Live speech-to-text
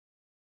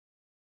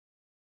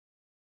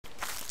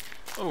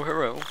Oh,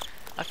 hello.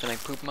 I feel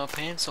like pooping my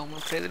pants, so I'm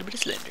gonna play a little bit of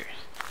Slender.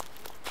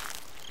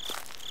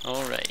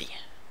 Alrighty.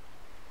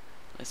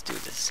 Let's do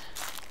this.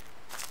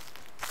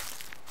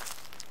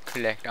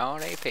 Collect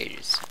all 8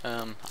 pages.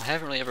 I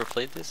haven't really ever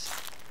played this.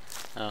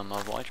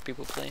 I've watched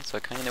people play, so I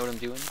kinda know what I'm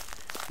doing.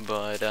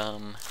 But,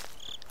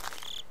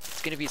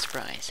 it's gonna be a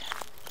surprise.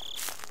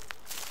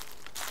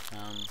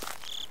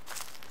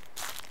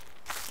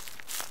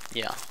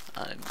 Yeah,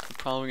 I'm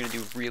probably gonna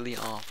do really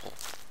awful.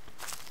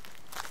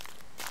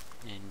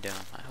 And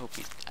I hope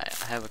I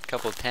have a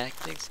couple of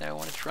tactics that I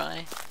want to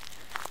try.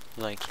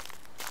 Like,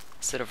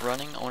 instead of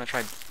running, I want to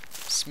try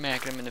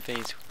smacking him in the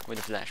face with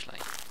a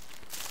flashlight.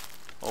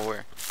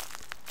 Or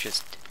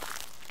just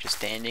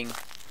standing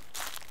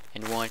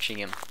and watching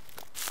him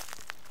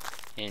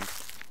and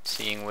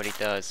seeing what he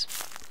does.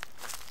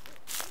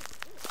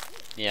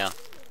 Yeah.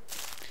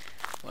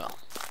 Well,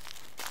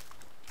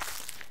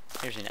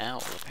 there's an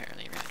owl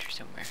apparently around here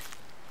somewhere.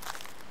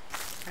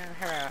 Oh,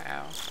 hello,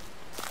 owl.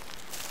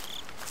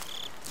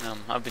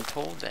 I've been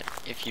told that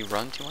if you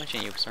run too much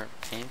and you start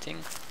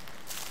panting,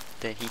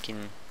 that he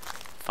can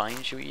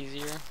find you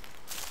easier.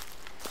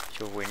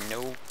 So we're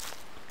no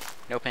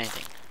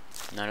panting.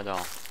 None at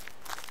all.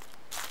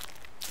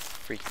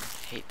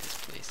 Freaking hate this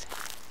place.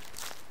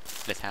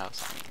 This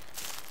house, I mean.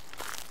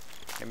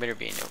 There better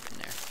be a note in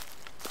there,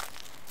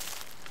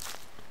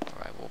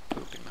 or I will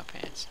poop in my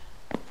pants.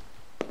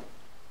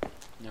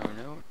 No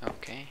note?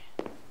 Okay.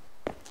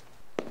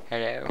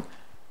 Hello?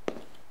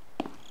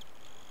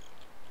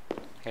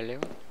 Hello?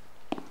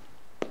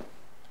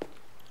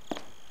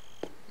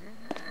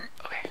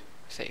 Okay,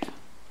 safe.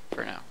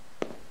 For now.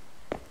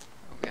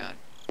 Oh god.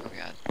 Oh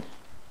god.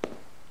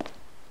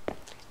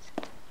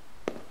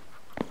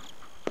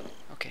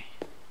 Okay,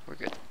 we're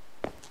good.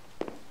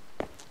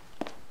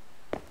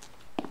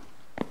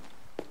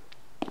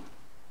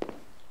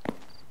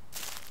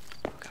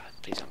 Oh god,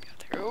 please don't be out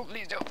there. Oh,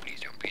 please don't, please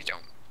don't, please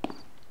don't.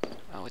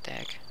 Oh, what the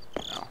heck?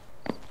 Oh.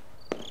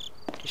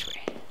 This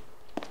way.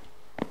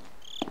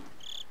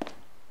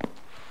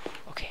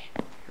 Okay,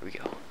 here we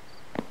go.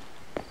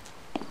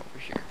 Over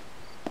here.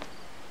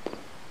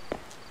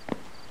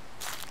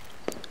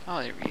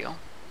 Oh, there we go.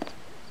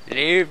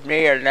 Leave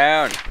me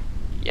alone!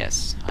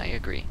 Yes, I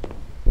agree.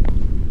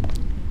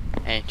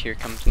 And here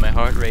comes my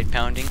heart rate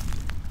pounding.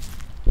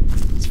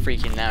 It's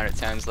freaking out, it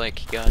sounds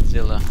like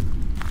Godzilla.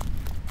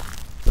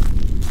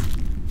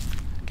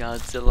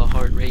 Godzilla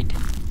heart rate.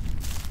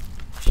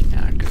 It's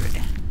not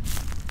good.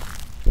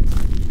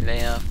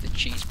 Lay off the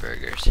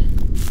cheeseburgers.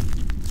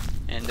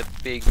 And the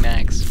Big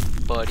Mac's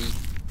buddy,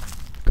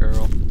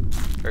 girl,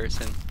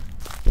 person,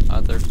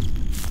 other.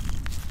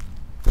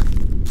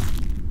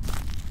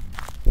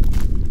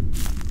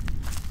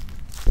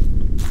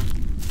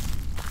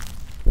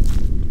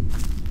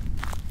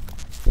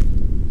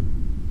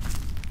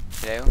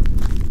 Hello?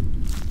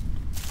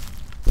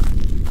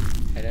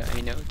 Hello,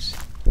 any notes?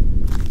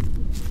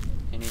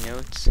 Any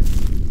notes? Is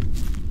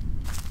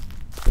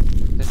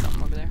there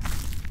something over there?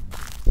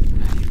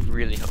 I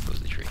really hope it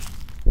was a tree.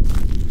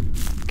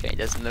 Okay, it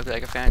doesn't look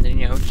like I found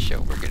any notes, so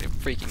we're gonna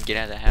freaking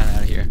get the hell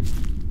out of here.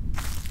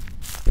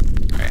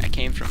 Alright, I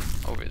came from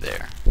over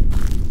there,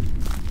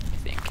 I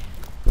think.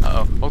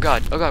 Uh-oh. Oh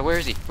god, where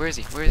is he? Where is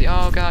he? Where is he?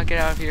 Oh god, get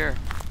out of here.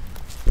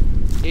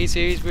 He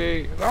sees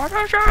me. Oh,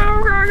 no, get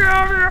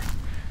out of here.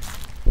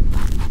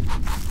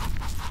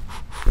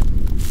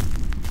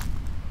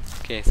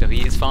 Okay, so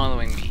he is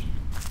following me.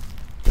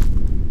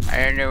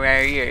 I don't know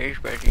where he is,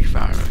 but he's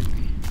following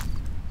me.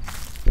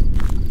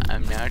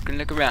 I'm not gonna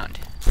look around.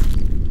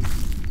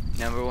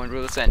 #1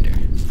 rule of Slender.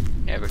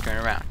 Never turn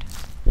around.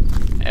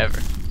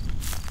 Ever.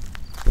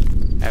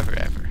 Ever,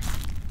 ever.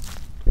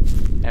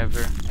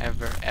 Ever,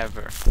 ever,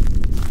 ever.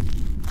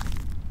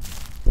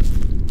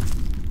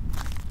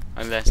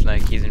 Unless,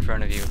 like, he's in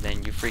front of you,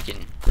 then you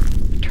freaking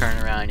turn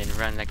around and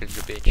run like a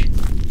little bitch.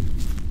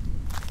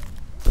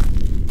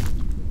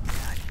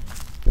 God.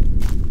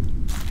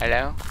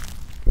 Hello?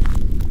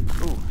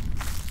 Ooh.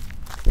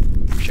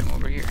 Wish I'm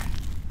over here.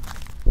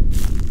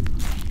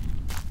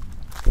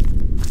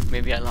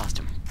 Maybe I lost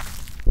him.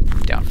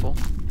 Doubtful.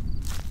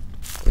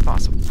 But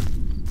possible.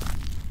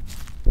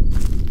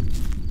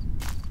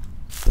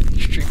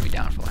 Extremely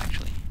doubtful,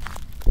 actually.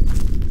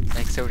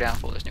 Like, so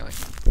doubtful, there's no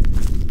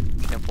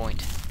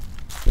point.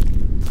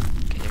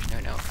 Okay, there's no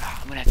note. Oh,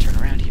 I'm gonna have to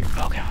turn around here.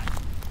 Oh, God.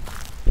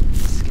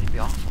 This is gonna be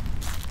awful.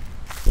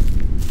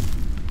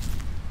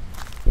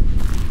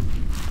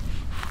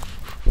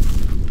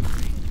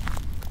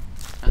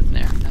 Nothing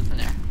there. Nothing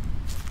there.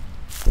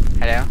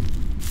 Hello?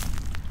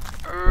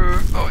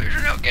 Oh, there's a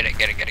note. Get it.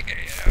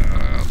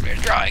 Oh,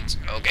 there's drawings.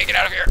 Okay, get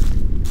out of here.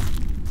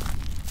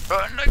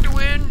 Run like the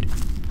wind.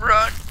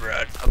 Run.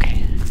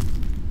 Okay.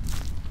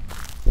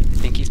 I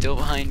think he's still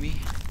behind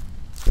me.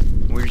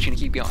 We're just gonna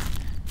keep going.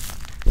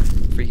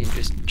 Freaking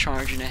just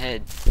charging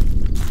ahead.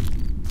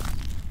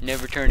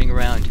 Never turning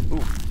around.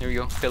 Ooh, there we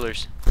go.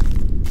 Pillars.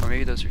 Or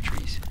maybe those are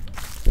trees.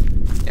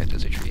 Yeah,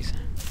 those are trees.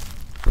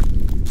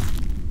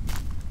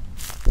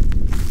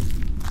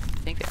 I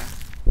think they are.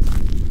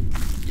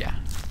 Yeah,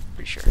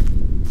 pretty sure.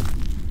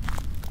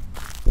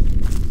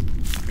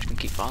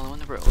 following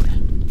the road.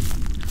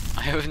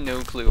 I have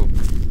no clue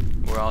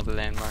where all the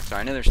landmarks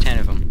are. I know there's 10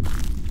 of them.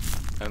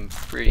 I'm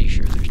pretty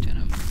sure there's 10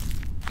 of them.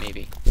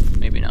 Maybe.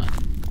 Maybe not.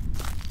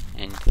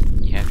 And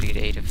you have to get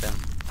 8 of them.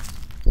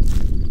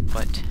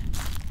 But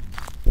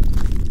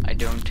I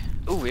don't...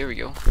 Oh, here we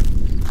go.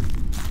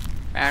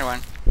 Bad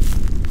one.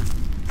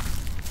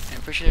 And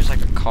I'm pretty sure there's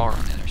like a car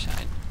on the other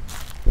side.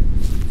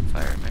 If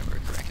I remember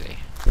correctly.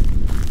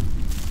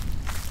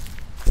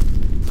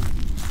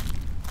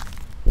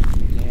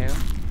 Hello?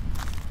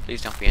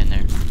 Please don't be in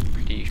there.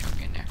 Please don't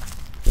be in there.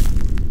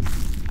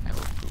 I will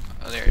poop.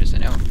 Oh, there's a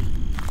note.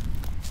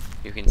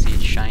 You can see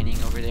it shining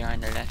over there on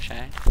the left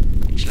side.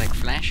 It's like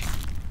flashing.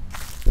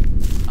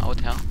 Oh, what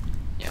the hell?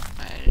 Yep,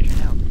 there's a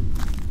note.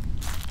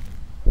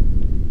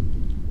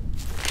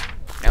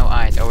 No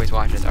eyes, always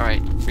watches.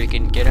 Alright,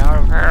 freaking get out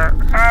of here!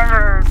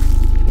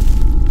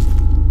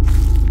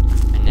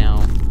 And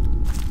now,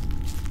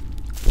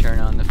 turn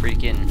on the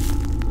freaking...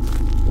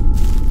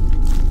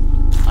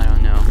 I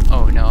don't know.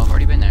 Oh, no, I've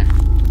already been there.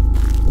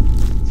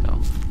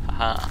 So,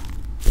 haha.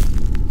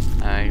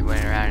 I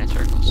went around in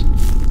circles.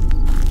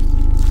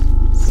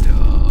 So,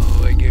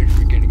 I guess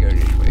we're gonna go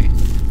this way.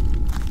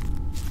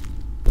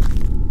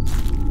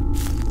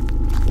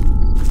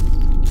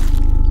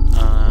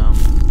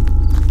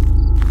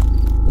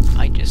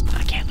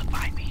 I can't look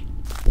behind me.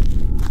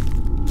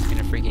 It's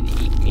gonna freaking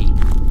eat me.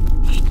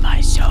 Eat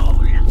my soul.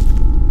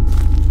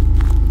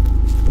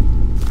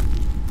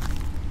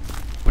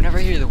 Whenever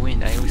I hear the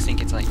wind, I always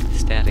think it's like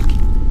static.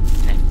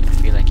 And I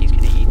feel like he's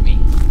gonna eat me.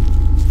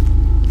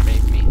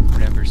 Rape me.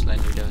 Whatever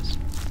Slender does.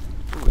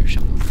 Ooh, there's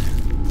something over there.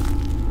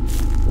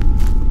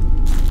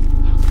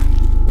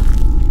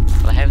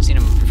 Well, I haven't seen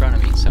him in front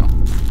of me, so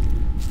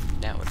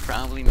that would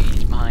probably mean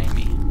he's behind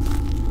me.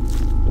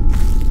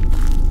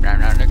 But I'm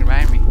not looking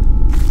behind me.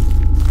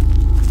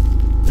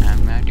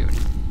 I'm not doing it.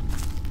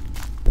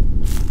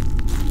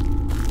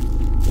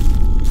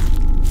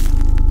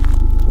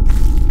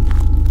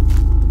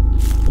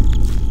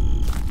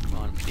 Come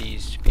on,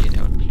 please be a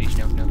note. Please,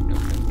 no, no, no,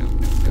 no, no,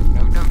 no,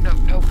 no, no, no,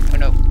 no, no,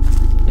 no.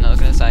 I'm not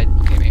looking at the side.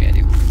 Okay, maybe I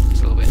do.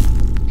 Just a little bit.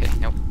 Okay,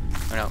 nope.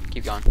 Oh no,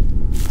 keep going.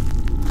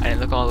 I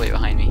didn't look all the way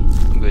behind me.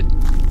 I'm good.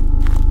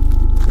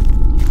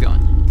 Keep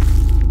going.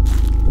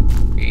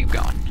 Keep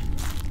going.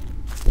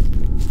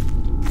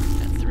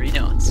 That's 3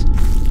 notes,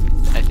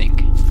 I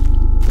think.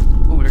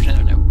 Ooh, there's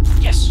another note.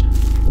 Yes!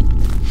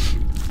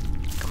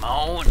 Come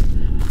on!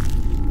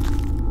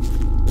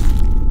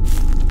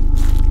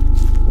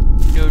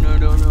 No, no,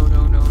 no, no,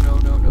 no, no, no, no, no,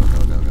 no, no,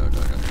 no, no, no,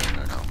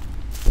 no, no.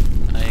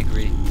 I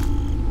agree.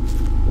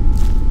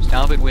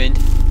 Stop it, wind.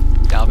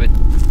 Stop it.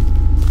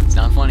 It's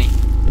not funny.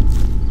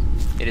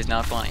 It is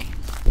not funny.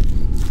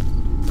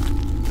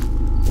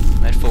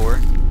 I'm at 4.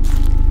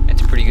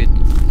 That's pretty good.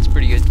 That's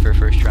pretty good for a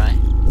first try.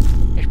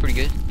 That's pretty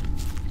good.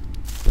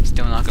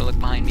 Still not gonna look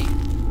behind me.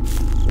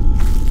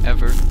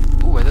 Ever.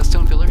 Ooh, are those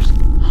stone pillars?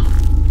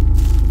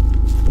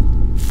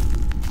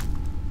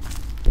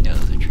 No,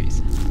 those are trees.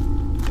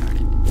 Darn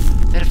it.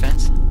 Is that a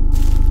fence?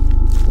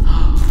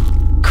 Oh,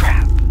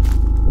 crap.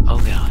 Oh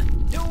god.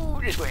 No,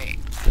 this way.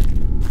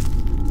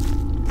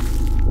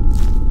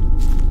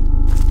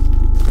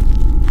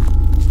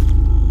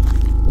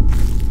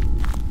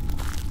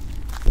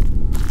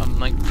 I'm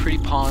like pretty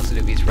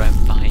positive he's right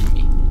behind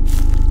me.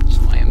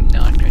 So I am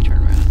not gonna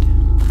turn around.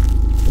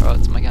 Or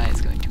else my guy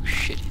is going to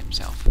shit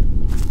himself.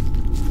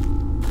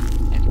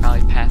 And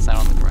probably pass out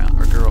on the ground.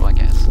 Or girl, I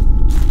guess.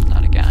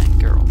 Not a guy,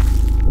 girl.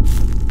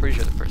 Pretty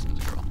sure the person's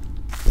a girl.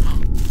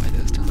 Are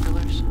those stone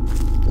pillars?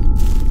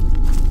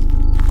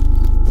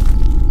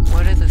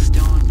 What do the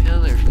stone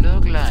pillars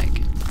look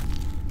like?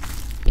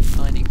 Keep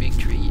finding big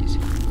trees.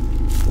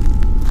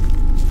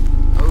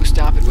 Oh,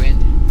 stop it,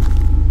 wind.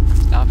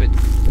 Stop it.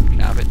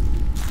 Stop it.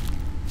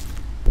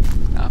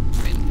 Stop,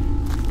 wind.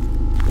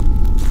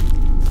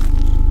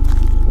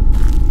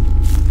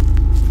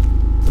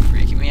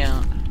 Freaking me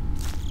out.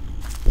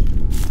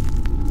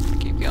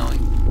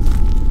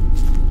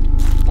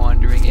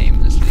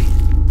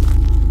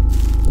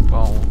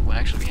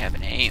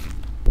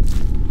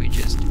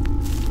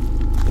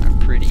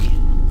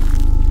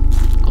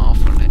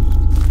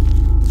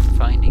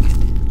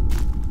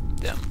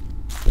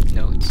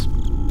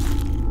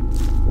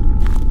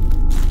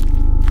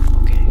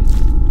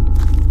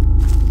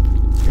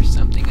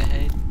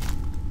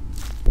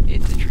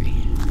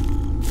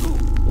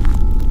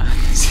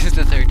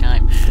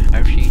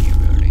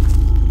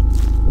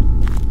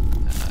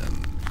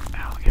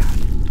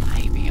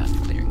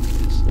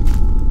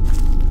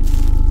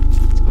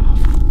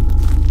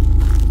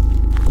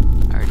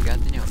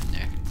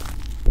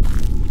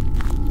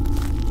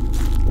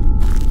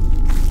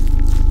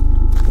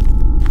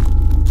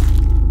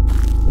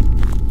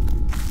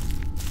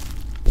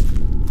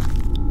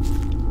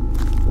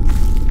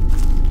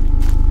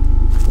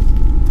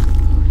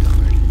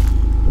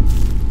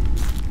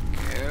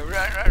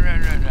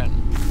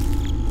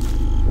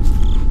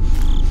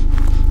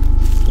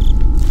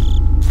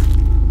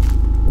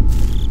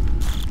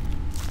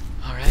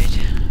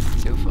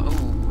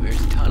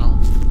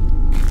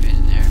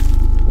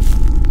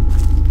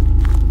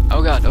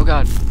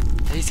 god.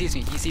 He sees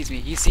me. He sees me.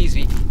 He sees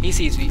me. He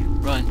sees me.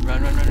 Run,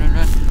 run, run, run, run,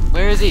 run.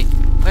 Where is he?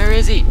 Where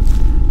is he?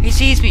 He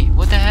sees me.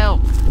 What the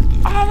hell?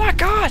 Oh my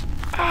god.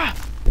 Ah.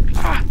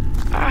 Ah.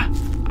 Ah.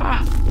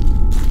 Ah.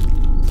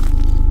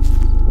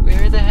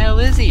 Where the hell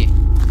is he?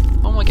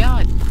 Oh my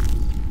god.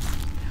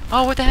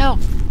 Oh, what the hell?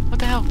 What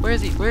the hell? Where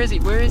is he? Where is he?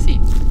 Where is he?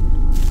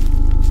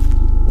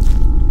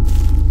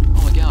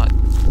 Oh my god.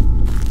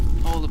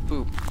 Holy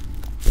poop.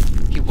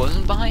 He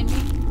wasn't behind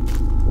me?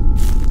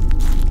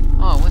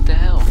 Oh, what the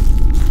hell?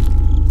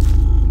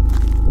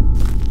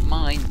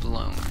 Mind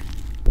blown.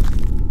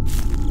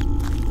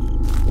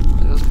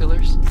 Are those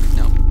pillars?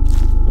 No.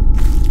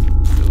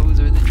 Those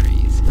are the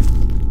trees.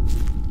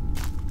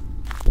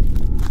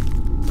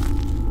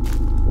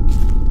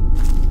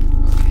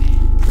 Okay.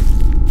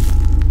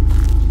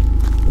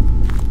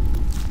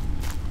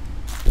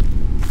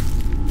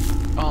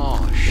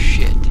 Oh,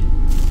 shit.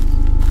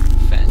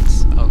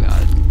 Fence. Oh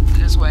god.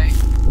 This way.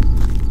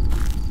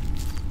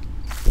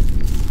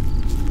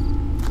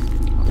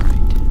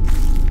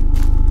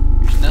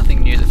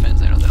 Nothing near the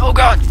fence, I don't think. Oh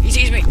god! He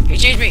sees me! He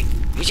sees me!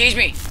 He sees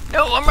me!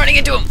 No, I'm running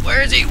into him!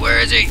 Where is he? Where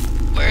is he?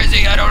 Where is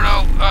he? I don't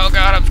know. Oh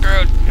god, I'm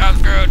screwed. I'm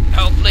screwed.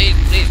 Oh, please,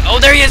 please. Oh,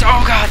 there he is!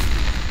 Oh god!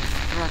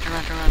 Run,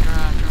 run, run, run,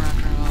 run, run,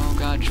 run. Oh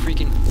god, just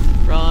freaking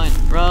run,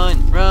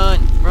 run,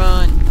 run,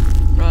 run,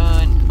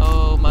 run.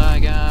 Oh my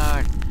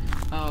god.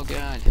 Oh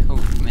god.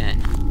 Oh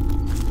man.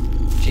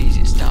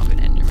 Jesus, stop it,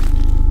 Enderman.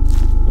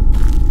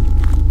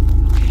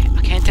 Okay,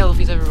 I can't tell if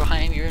he's ever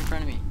behind me or in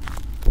front of me.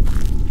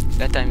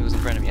 That time he was in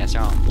front of me, I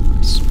saw him.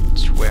 I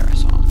swear I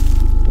saw him.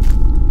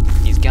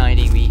 He's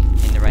guiding me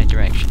in the right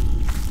direction.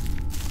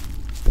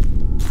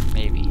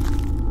 Maybe.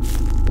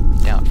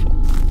 Doubtful.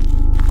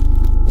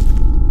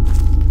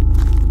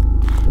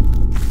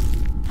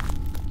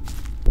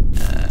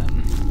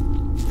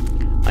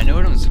 I know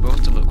what I'm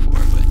supposed to look for,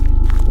 but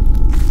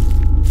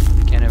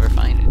can't ever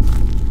find it.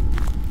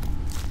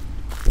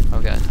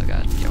 Oh god,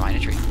 you're behind a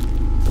tree.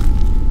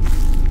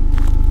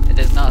 It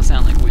does not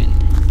sound like wind.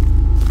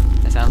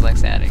 It sounds like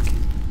static.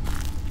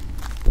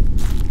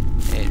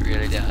 It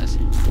really does.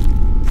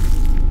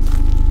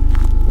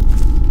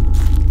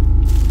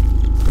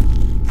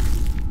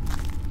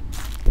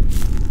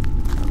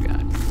 Oh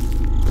god.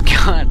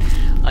 God,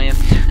 I am...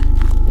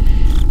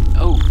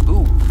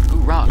 ooh,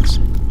 rocks.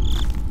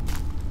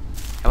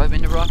 Have I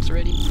been to rocks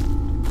already?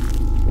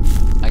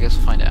 I guess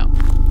we'll find out.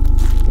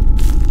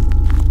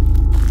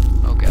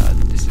 Oh god,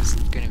 this is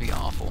gonna be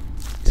awful.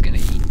 It's gonna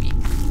eat me.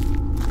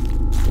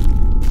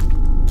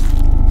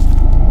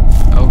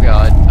 Oh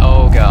god,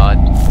 oh god.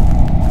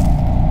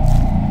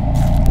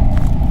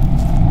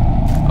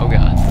 Oh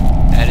god,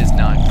 that is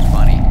not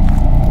funny.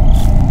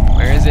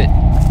 Where is it?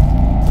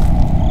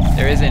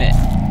 There isn't it.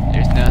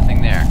 There's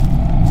nothing there.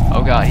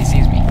 Oh god, he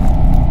sees me.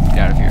 Get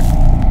out of here.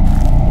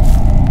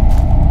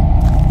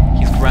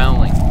 He's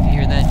growling. Do you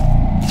hear that?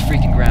 He's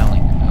freaking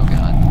growling. Oh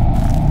god.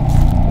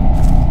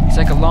 He's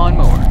like a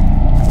lawnmower.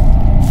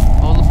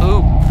 Holy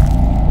poop.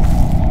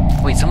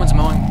 Wait, someone's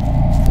mowing.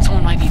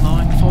 Someone might be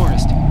mowing the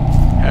forest.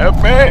 Help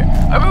me!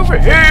 I'm over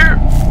here!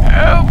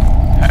 Help!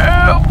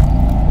 Help!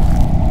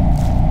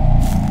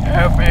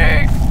 Help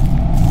me!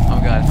 Oh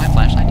god, is my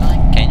flashlight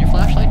dying? Can your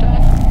flashlight die?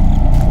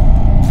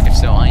 If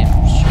so, I am...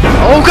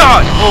 Oh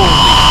god! Holy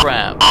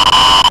crap!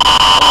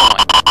 Oh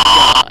my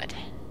god.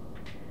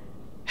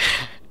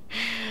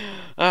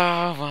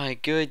 Oh my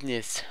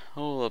goodness.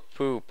 Holy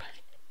poop.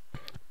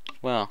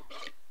 Well,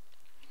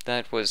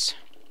 that was...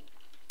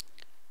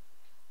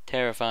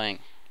 terrifying.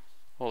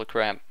 Holy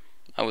crap.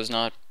 I was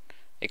not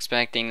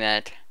expecting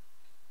that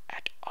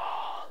at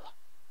all.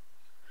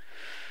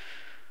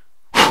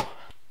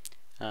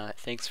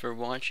 Thanks for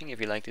watching. If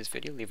you like this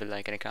video, leave a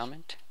like and a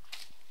comment.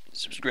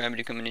 Subscribe to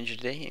become a ninja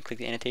today and click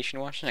the annotation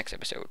to watch the next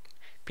episode.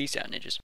 Peace out, ninjas.